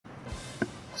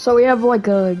So we have like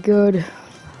a good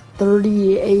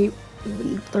 38,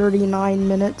 39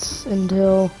 minutes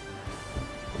until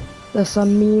the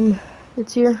sunbeam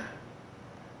gets here.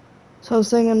 So I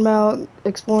was thinking about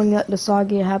exploring that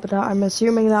desagi habitat. I'm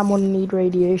assuming that I'm gonna need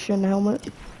radiation helmet.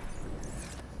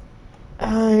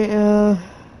 Alright,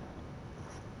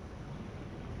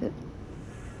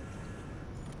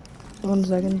 one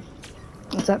second.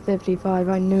 It's at 55.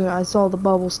 I knew it. I saw the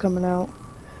bubbles coming out.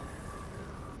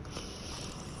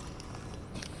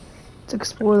 Let's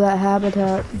explore that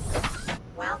habitat.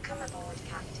 Welcome aboard,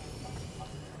 Captain.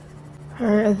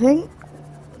 Alright, I think...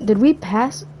 Did we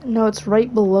pass? No, it's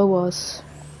right below us.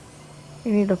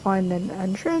 We need to find an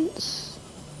entrance?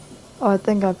 Oh, I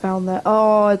think I found that.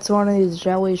 Oh, it's one of these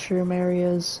jellyshroom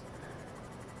areas.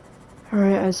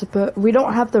 Alright, I suppose... We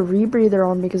don't have the rebreather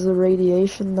on because of the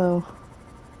radiation, though.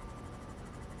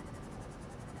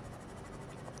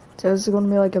 So this is going to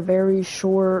be like a very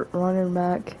short running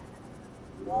back.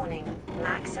 Warning,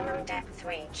 maximum depth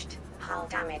reached. Hull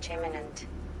damage imminent.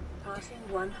 Passing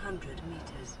 100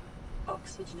 meters.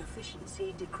 Oxygen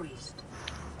efficiency decreased.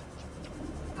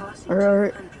 Passing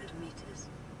 200 meters.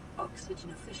 Oxygen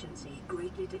efficiency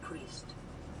greatly decreased.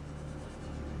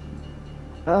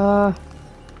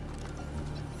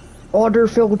 Water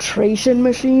filtration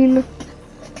machine.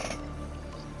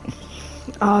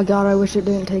 Oh god, I wish it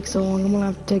didn't take so long. I'm gonna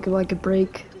have to take like a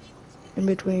break in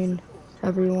between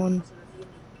everyone.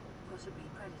 Possibly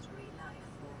predatory life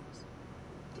forms.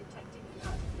 Detecting an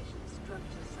artificial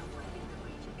structure somewhere in the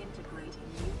region. Integrating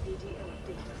new PDA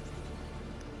data.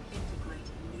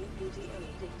 Integrating new PDA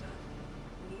data.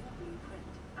 New blueprint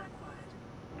acquired.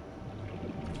 New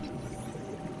blueprint acquired.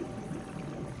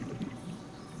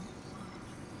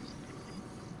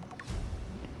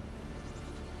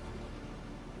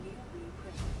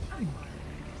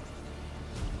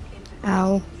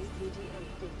 Ow. New PDA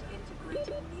data.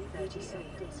 Integrating new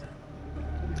PDA data.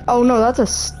 Oh no, that's a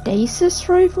stasis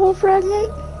rifle fragment?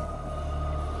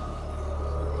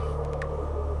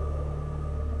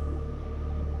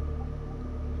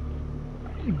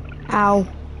 Ow.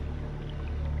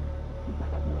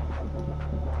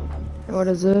 What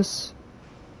is this?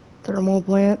 Thermal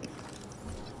plant.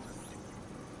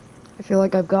 I feel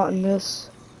like I've gotten this.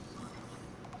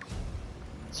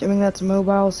 Assuming that's a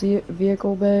mobile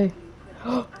vehicle bay.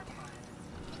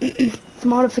 It's a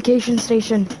modification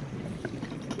station.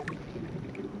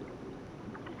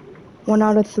 1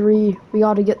 out of 3. We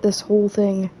gotta get this whole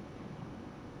thing.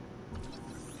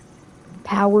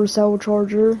 Power cell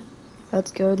charger.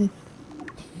 That's good.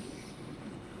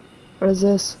 What is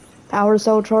this? Power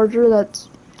cell charger? That's...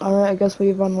 Alright, I guess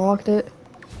we've unlocked it.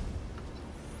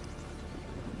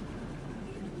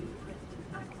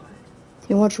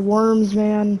 Too much worms,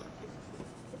 man.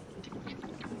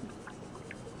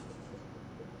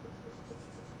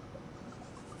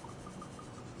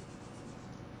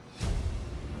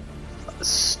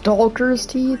 Stalker's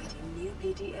teeth? New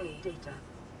PDA data.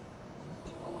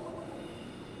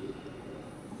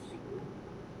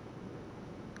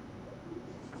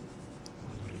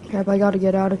 Crap, I gotta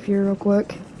get out of here real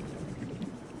quick.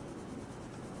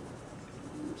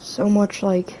 So much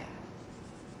like...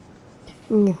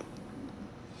 Ooh.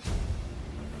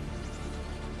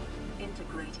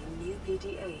 Integrating new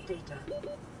PDA data.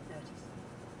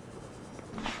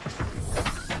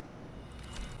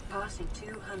 Passing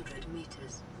 200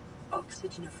 meters.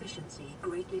 Oxygen efficiency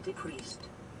greatly decreased.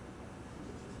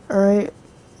 Alright.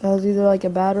 That was either like a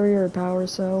battery or a power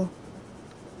cell.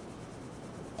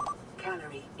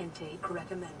 Calorie intake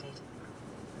recommended.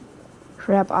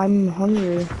 Crap, I'm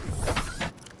hungry.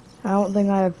 I don't think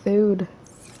I have food.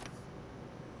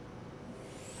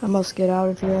 I must get out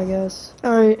of here, I guess.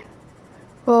 Alright.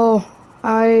 Well,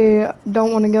 I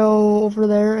don't want to go over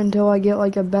there until I get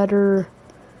like a better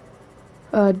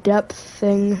depth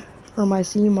thing for my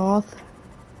sea moth.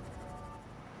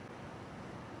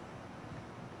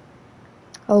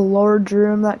 A large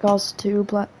room that costs 2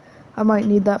 I might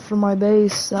need that for my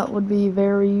base. That would be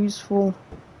very useful.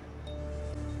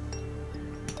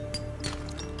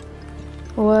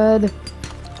 Lead,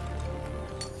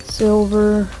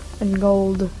 silver, and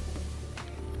gold.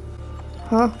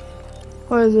 Huh?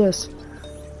 What is this?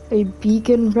 A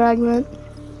beacon fragment?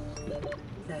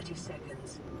 30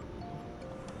 seconds.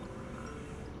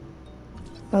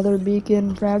 Another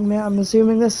beacon fragment. I'm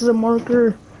assuming this is a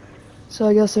marker, so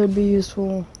I guess it would be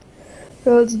useful.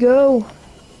 So let's go.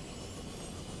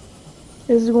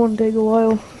 This is going to take a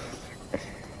while.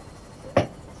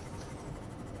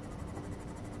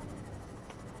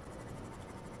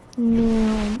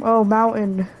 No. Oh,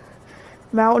 mountain.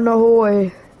 Mountain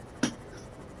ahoy.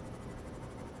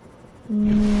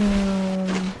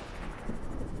 No.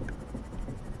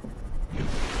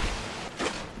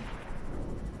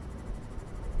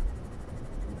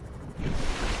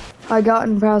 I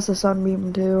gotten past the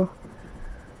sunbeam too.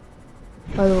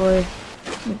 By the way,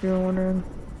 if you're wondering.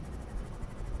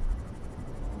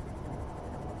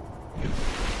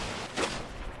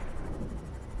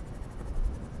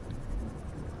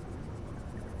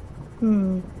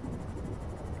 Hmm.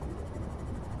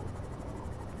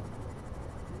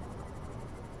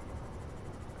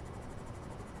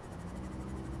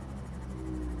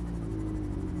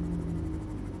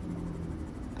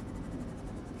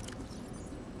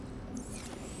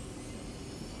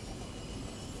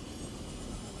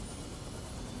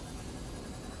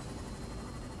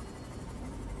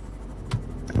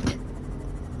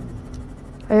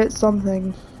 I hit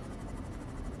something.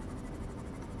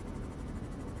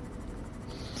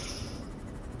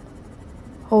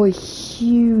 Oh, a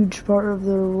huge part of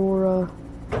the aurora.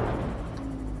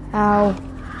 Ow.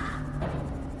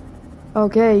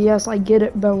 Okay, yes, I get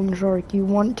it, Bone Shark. You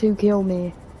want to kill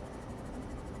me.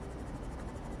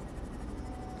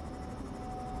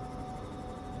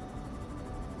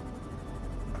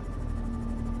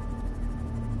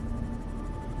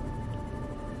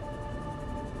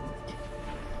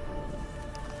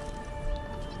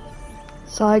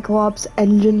 Cyclops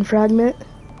engine fragment.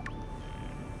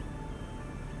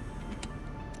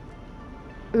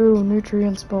 Ooh,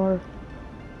 nutrients bar.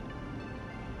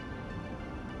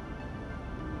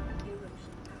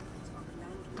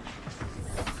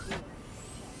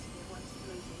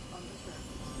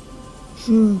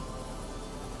 Hmm.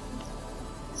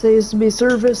 So they used to be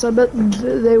surface. I bet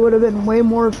they would have been way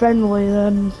more friendly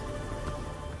then.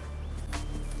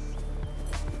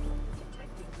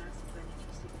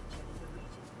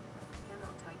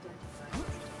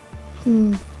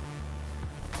 Hmm.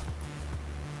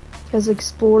 Let's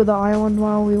explore the island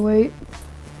while we wait.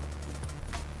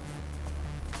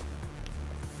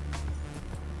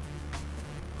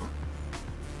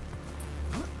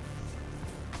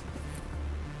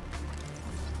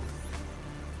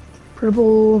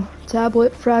 Purple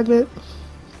tablet fragment.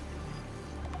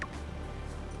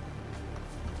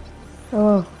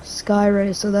 Oh, sky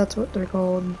ray, so that's what they're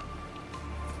called.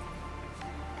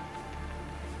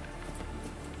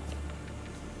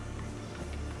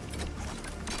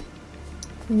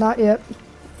 Not yet.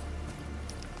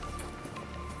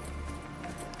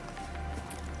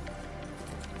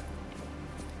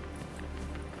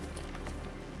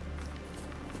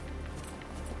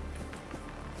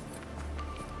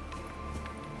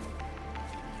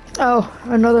 Oh,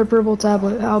 another purple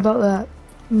tablet. How about that?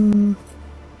 Hmm.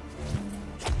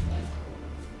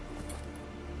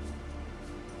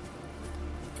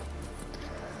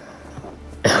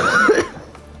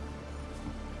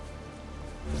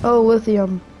 Oh,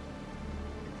 lithium.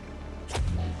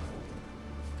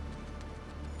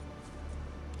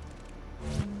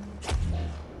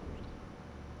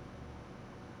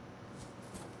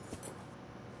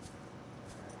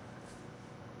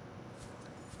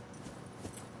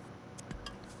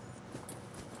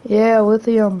 Yeah,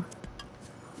 lithium.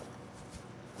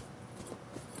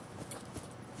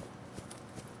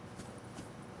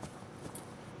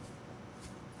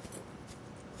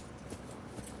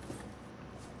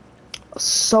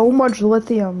 So much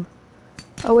lithium.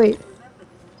 Oh wait,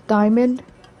 diamond?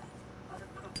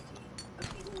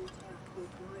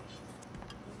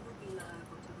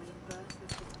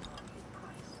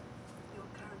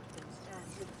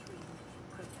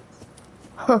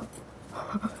 Huh.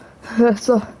 that's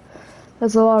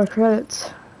a lot of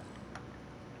credits.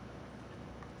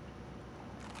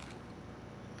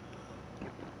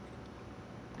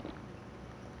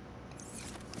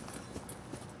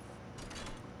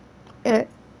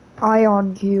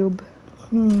 Ion cube.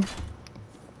 Hmm.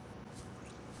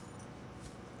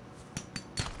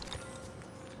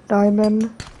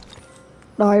 Diamond.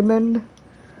 Diamond.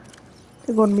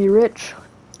 You're gonna be rich.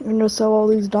 You're gonna sell all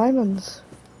these diamonds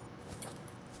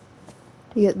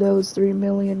to get those 3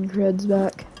 million creds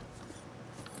back.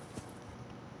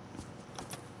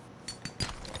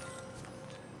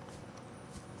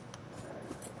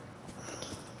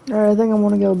 Alright, I think I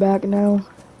want to go back now.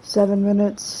 7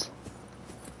 minutes.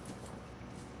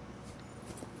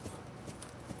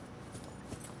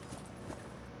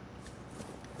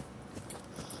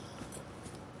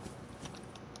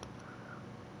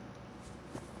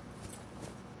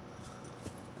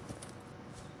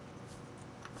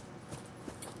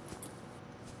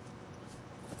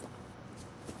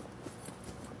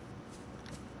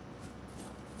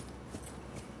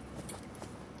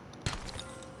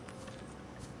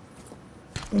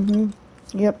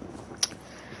 Yep.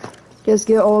 Just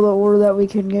get all the ore that we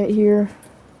can get here.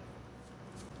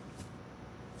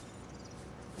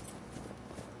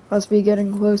 Must be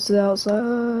getting close to the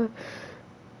outside.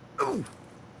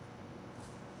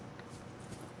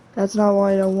 That's not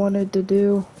what I wanted to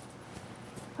do.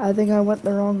 I think I went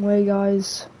the wrong way,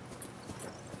 guys.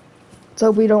 Let's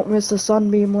hope we don't miss a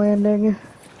sunbeam landing.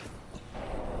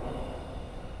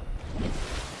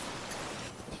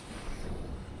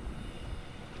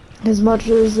 As much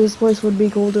as this place would be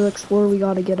cool to explore, we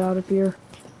gotta get out of here.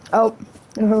 Oh,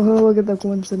 look at the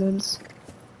coincidence.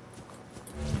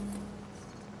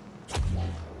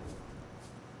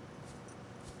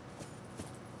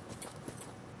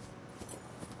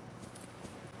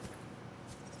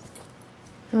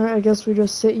 Alright, I guess we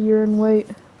just sit here and wait.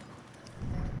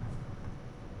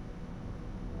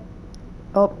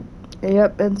 Oh,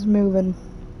 yep, it's moving.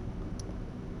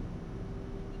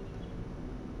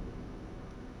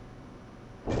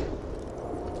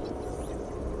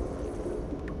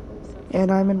 And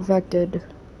I'm infected.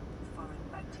 Foreign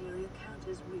bacteria count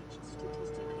has reached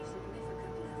statistically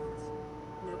significant levels.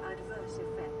 No adverse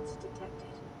effects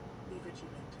detected. Be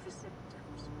vigilant for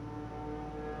symptoms.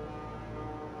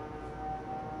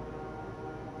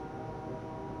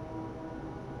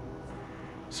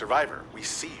 Survivor, we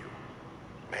see you.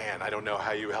 Man, I don't know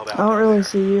how you held out. I don't down really there.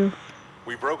 see you.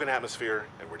 We broke an atmosphere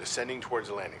and we're descending towards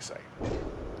the landing site.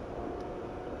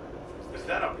 Is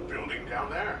that a building down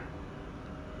there?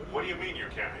 What do you mean you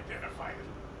can't identify it?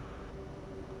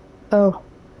 Oh.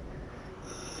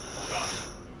 Hold on.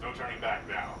 No turning back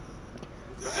now.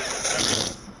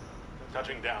 Position 7.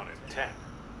 Touching down in 10,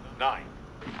 9,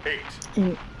 8.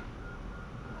 Mm.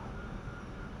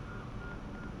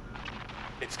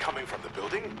 It's coming from the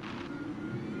building?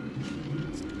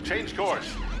 Change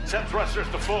course. Set thrusters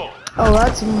to full. Oh,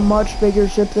 that's a much bigger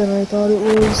ship than I thought it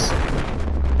was.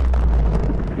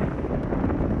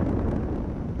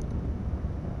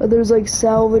 But there's like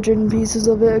salvaging pieces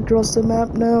of it across the map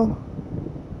now.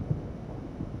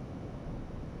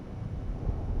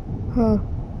 Huh.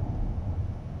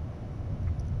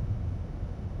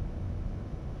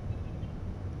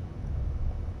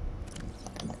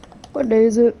 What day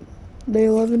is it? Day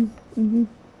 11?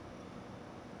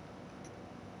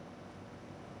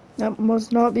 That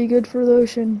must not be good for the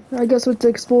ocean. I guess let's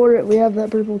explore it. We have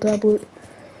that purple tablet.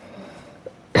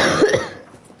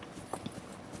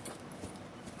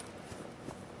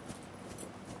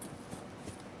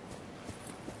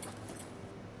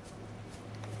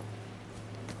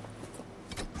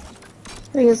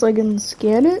 I guess I can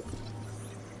scan it?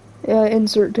 Yeah,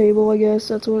 insert table, I guess.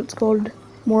 That's what it's called.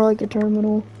 More like a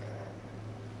terminal.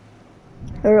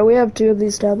 Alright, we have 2 of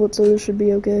these tablets, so this should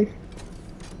be okay.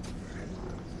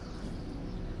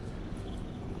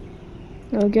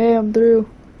 Okay, I'm through.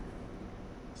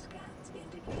 Scans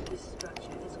indicate this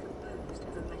structure is composed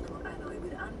of a metal alloy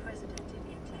with unprecedented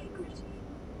integrity.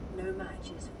 No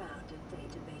match is found in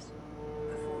database.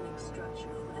 Performing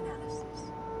structural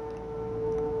analysis.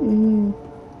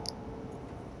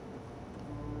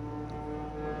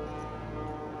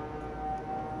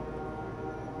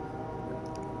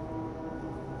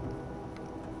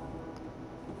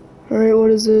 Alright,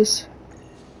 what is this?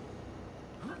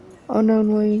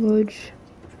 Unknown language.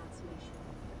 Translation.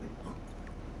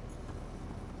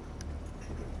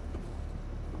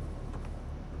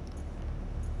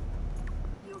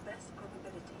 Your best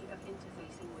probability of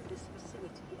interfacing with this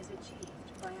facility is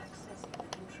achieved by accessing the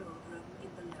control room in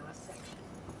the lower section.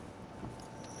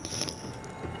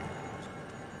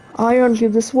 Ion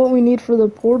cube, this is what we need for the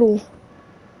portal.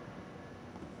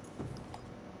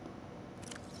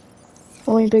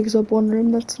 Only takes up 1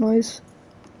 room, that's nice.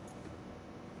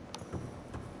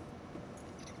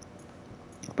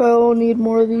 But I'll need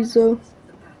more of these though. The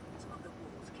patterns on the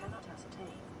walls cannot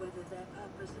ascertain whether their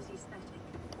purpose is aesthetic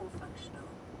or functional.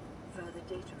 Further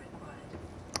data required.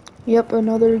 Yep,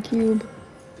 another cube.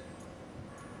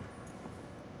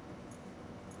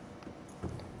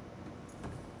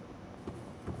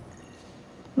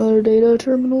 Another data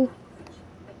terminal.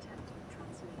 Attempting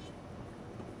translation.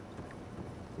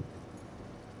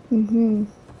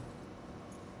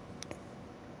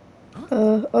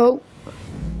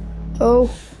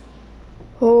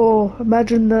 Oh,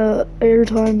 imagine the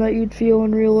airtime that you'd feel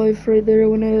in real life right there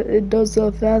when it does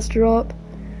the fast drop.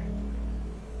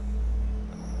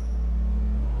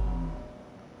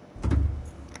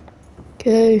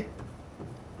 Okay.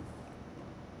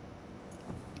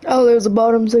 Oh, there's a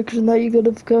bottom section that you could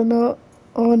have come out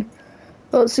on.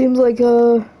 Oh, it seems like,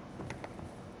 the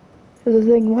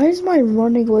thing. Why is my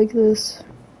running like this?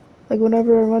 Like,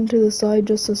 whenever I run to the side,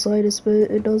 just the slightest bit,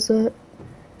 it does that.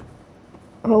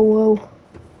 Oh, whoa.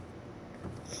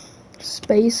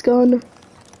 Space gun.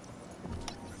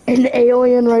 An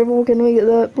alien rifle, can we get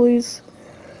that, please?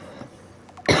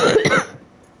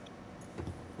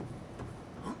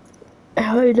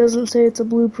 Oh, it doesn't say it's a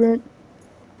blueprint.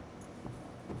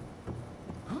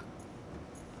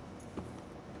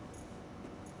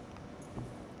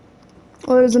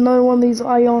 Oh, there's another one of these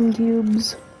ion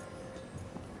cubes.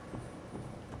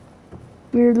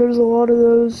 Weird, there's a lot of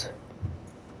those.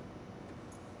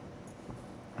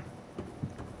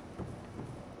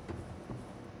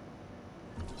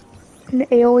 An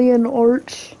alien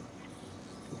arch.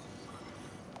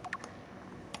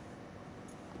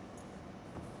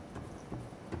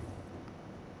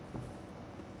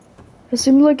 It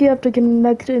seems like you have to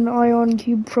connect an ion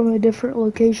cube from a different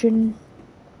location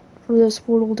for this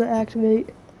portal to activate.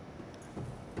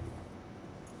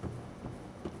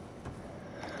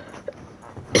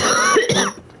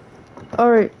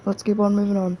 Alright, let's keep on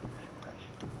moving on.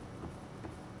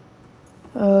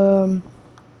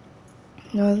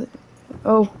 No,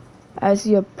 oh, I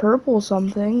see a purple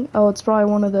something. Oh, it's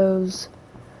probably one of those.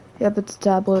 Yep, it's a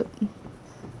tablet.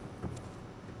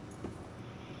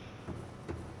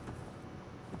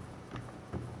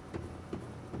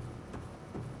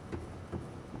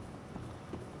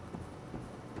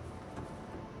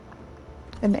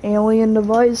 An alien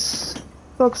device.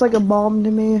 Looks like a bomb to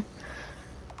me.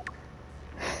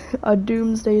 A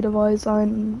doomsday device. I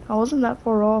wasn't that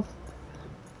far off.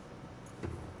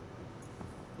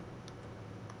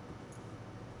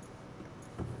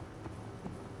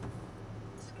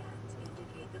 Scans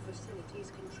indicate the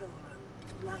facility's control room,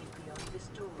 lying beyond this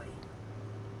doorway.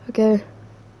 Okay.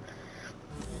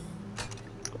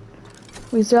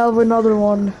 We still have another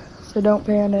one, so don't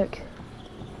panic.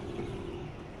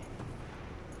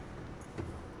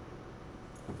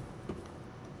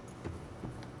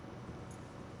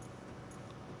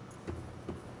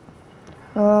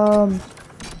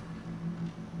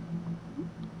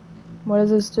 What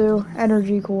does this do?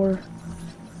 Energy core.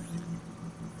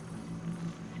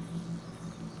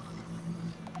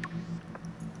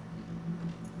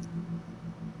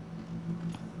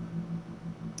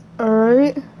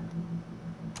 Alright.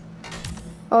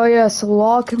 Oh yes,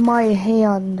 lock my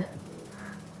hand.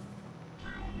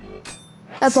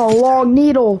 That's a long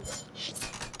needle.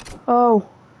 Oh,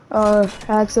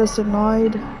 access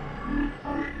denied. The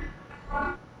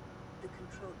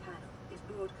control panel is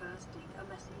broadcasting a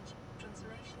message.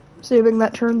 Translation. Assuming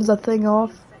that turns the thing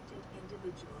off. Infected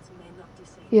individuals may not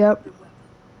disable Yep. the weapon.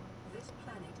 This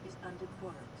planet is under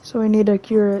quarantine. So we need to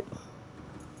cure it.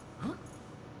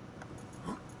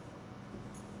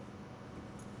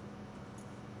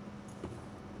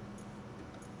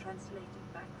 Translating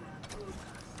background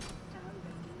broadcast.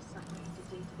 Downloading summary to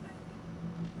databank.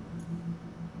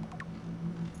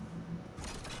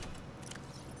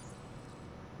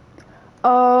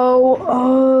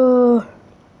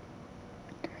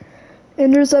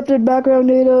 Intercepted background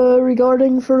data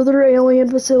regarding further alien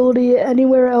facility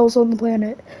anywhere else on the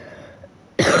planet.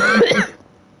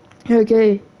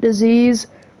 Okay, disease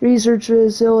research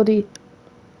facility.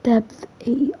 Depth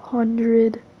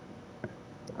 800.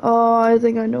 Oh, I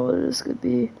think I know what this could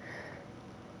be.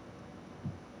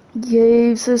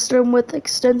 Cave system with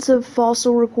extensive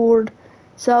fossil record.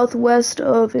 Southwest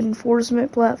of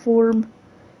enforcement platform.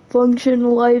 Function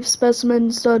life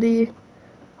specimen study.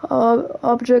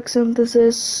 Object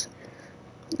synthesis.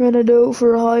 Antidote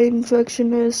for high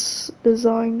infectious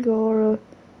design Gara.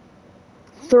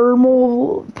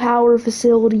 Thermal power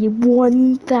facility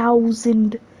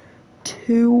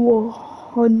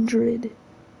 1,200.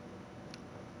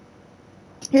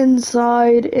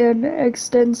 Inside an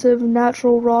extensive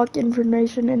natural rock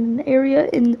information in an area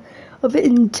of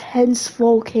intense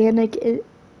volcanic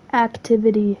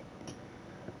activity.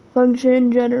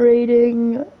 Function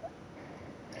generating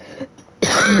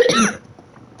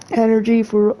energy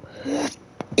for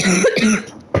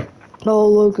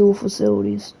all local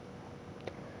facilities.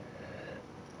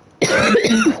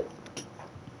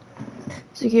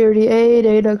 Security A,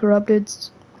 data corrupted.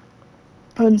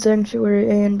 Unsanctuary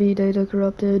A and B, data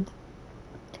corrupted.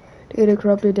 Data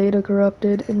corrupted, data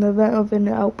corrupted. In the event of an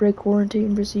outbreak,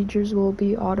 quarantine procedures will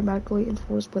be automatically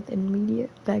enforced with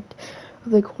immediate effect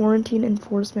of the quarantine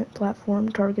enforcement platform,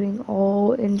 targeting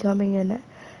all incoming and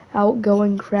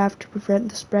outgoing craft to prevent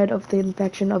the spread of the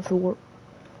infection of the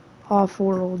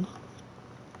off-world.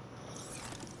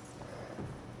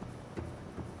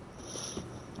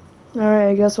 Alright,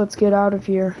 I guess let's get out of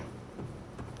here.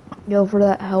 Go for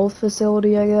that health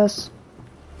facility, I guess.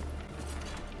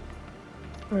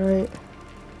 Alright.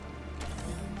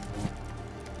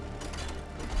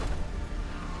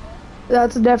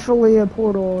 That's definitely a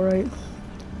portal, right?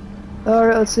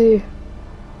 Alright, let's see.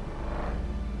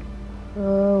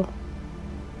 Oh.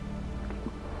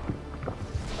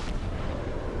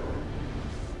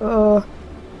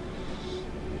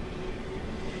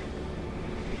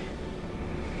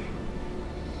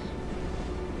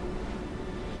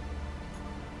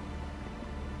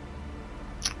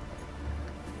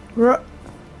 We're,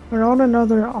 we're on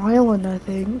another island, I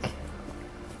think.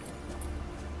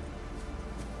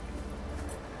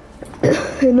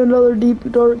 In another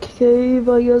deep, dark cave,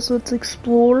 I guess. Let's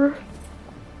explore.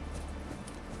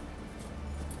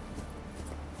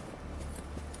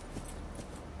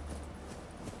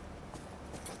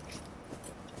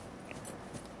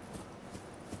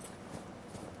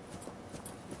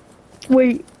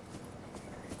 Wait,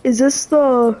 is this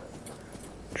the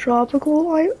tropical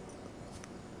island?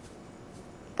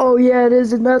 Oh yeah, it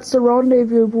is, and that's the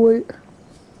rendezvous point.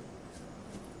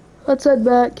 Let's head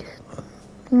back.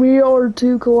 We are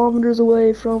 2 kilometers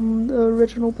away from the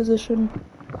original position.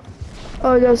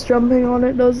 Oh, I guess jumping on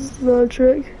it does the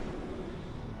trick.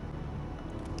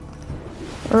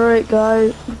 Alright,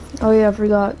 guys. Oh yeah, I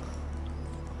forgot.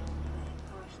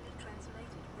 Partially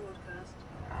translated broadcast.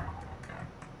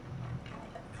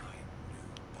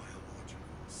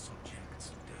 Biological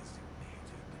subjects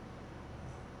designated.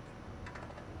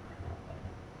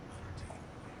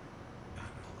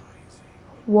 Analyzing.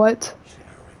 What?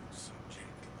 Sharing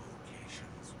subject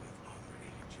locations with other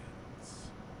agents.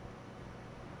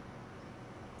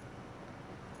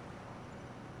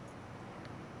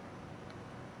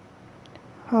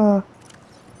 Huh.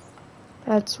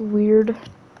 That's weird.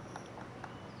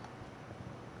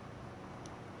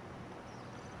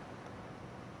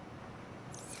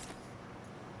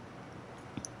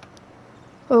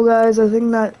 Oh guys, I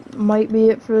think that might be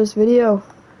it for this video.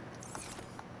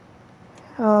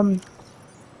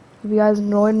 If you guys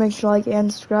enjoyed, make sure to like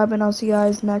and subscribe, and I'll see you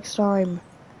guys next time.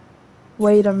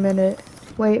 Wait a minute.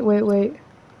 Wait.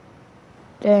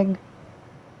 Dang.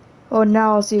 Oh,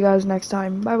 now I'll see you guys next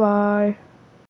time. Bye bye.